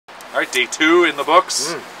All right, day 2 in the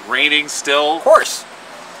books. Raining still. Of course.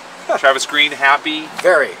 Travis Green happy.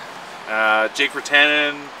 Very. Jake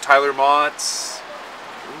Virtanen, Tyler Motts.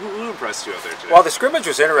 Who impressed you out there today? Well, the scrimmage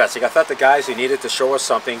was interesting. I thought the guys who needed to show us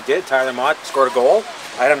something did. Tyler Mott scored a goal.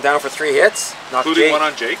 I had him down for 3 hits. Including one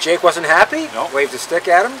on Jake. Jake wasn't happy. No. Waved his stick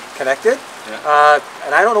at him. Connected. Yeah.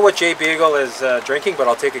 And I don't know what Jay Beagle is drinking, but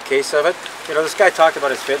I'll take a case of it. You know, this guy talked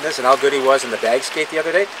about his fitness and how good he was in the bag skate the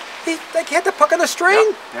other day. He had the puck on the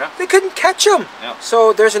string. Yeah. They couldn't catch him. Yeah.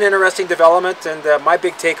 So there's an interesting development. And my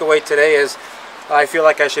big takeaway today is I feel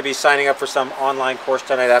like I should be signing up for some online course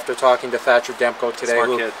tonight after talking to Thatcher Demko today, Smart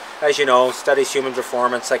who, kid. as you know, studies human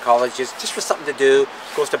performance psychology, just for something to do.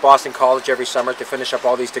 Goes to Boston College every summer to finish up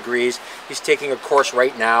all these degrees. He's taking a course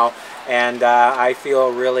right now, and I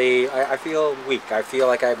feel really, I feel weak. I feel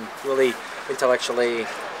like I'm really intellectually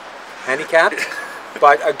handicapped.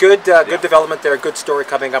 But a good development there, a good story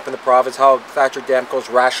coming up in the province, how Thatcher Demko's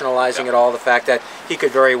rationalizing it all, the fact that he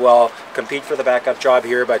could very well compete for the backup job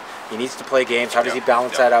here, but he needs to play games. How does he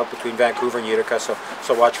balance that out between Vancouver and Utica? So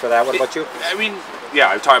watch for that. What about you? I mean, yeah,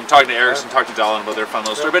 I'm talking to Erickson, talking to Dallin about their fun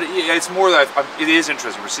little story, but it's more that it is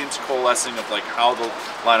interesting. We're seeing some coalescing of like how the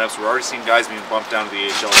lineups. We're already seeing guys being bumped down to the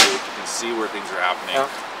AHL, so you can see where things are happening.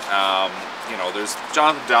 You know, there's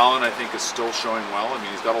Jonathan Dallin, I think, is still showing well. I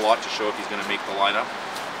mean, he's got a lot to show if he's going to make the lineup.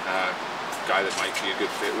 Guy that might be a good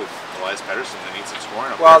fit with Elias Pettersson that needs some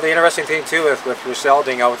scoring. Well, the interesting thing too with Roussel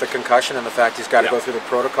being out with a concussion and the fact he's got to go through the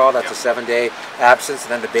protocol, that's a 7-day absence,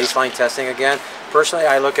 and then the baseline testing again. Personally,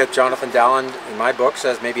 I look at Jonathan Dallin in my books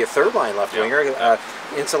as maybe a third-line left winger.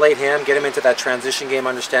 Insulate him, get him into that transition game,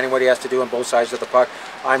 understanding what he has to do on both sides of the puck.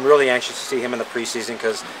 I'm really anxious to see him in the preseason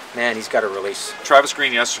because, man, he's got a release. Travis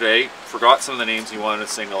Green yesterday forgot some of the names he wanted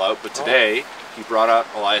to single out, but today he brought up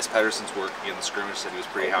Elias Pettersson's work in the scrimmage, said he was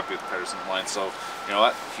pretty happy with Pettersson's line. So, you know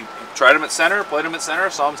what, he tried him at center, played him at center,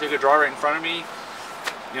 saw him take a draw right in front of me.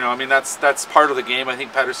 You know, I mean, that's part of the game. I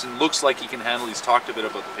think Pettersson looks like he can handle. He's talked a bit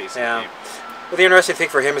about the pace of the game. Well, the interesting thing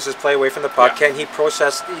for him is his play away from the puck. Can he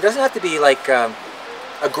process? He doesn't have to be like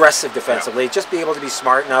aggressive defensively, just be able to be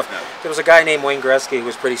smart enough. There was a guy named Wayne Gretzky who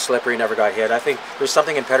was pretty slippery, never got hit. I think there's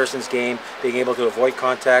something in Pettersson's game, being able to avoid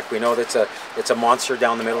contact. We know that it's a monster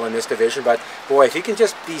down the middle in this division, but boy, if he can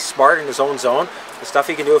just be smart in his own zone, the stuff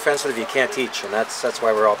he can do offensively, you can't teach, and that's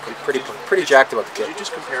why we're all pretty jacked about the kid. Did you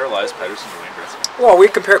just compare Elias Pettersson to Wayne Gretzky? Well, we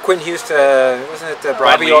compare Quinn Hughes to, wasn't it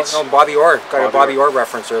Bobby Orr? No, Bobby Orr. Got a Bobby Orr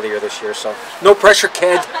reference earlier this year, so no pressure,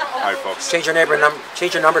 kid. All right, folks. Change your number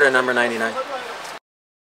to number 99.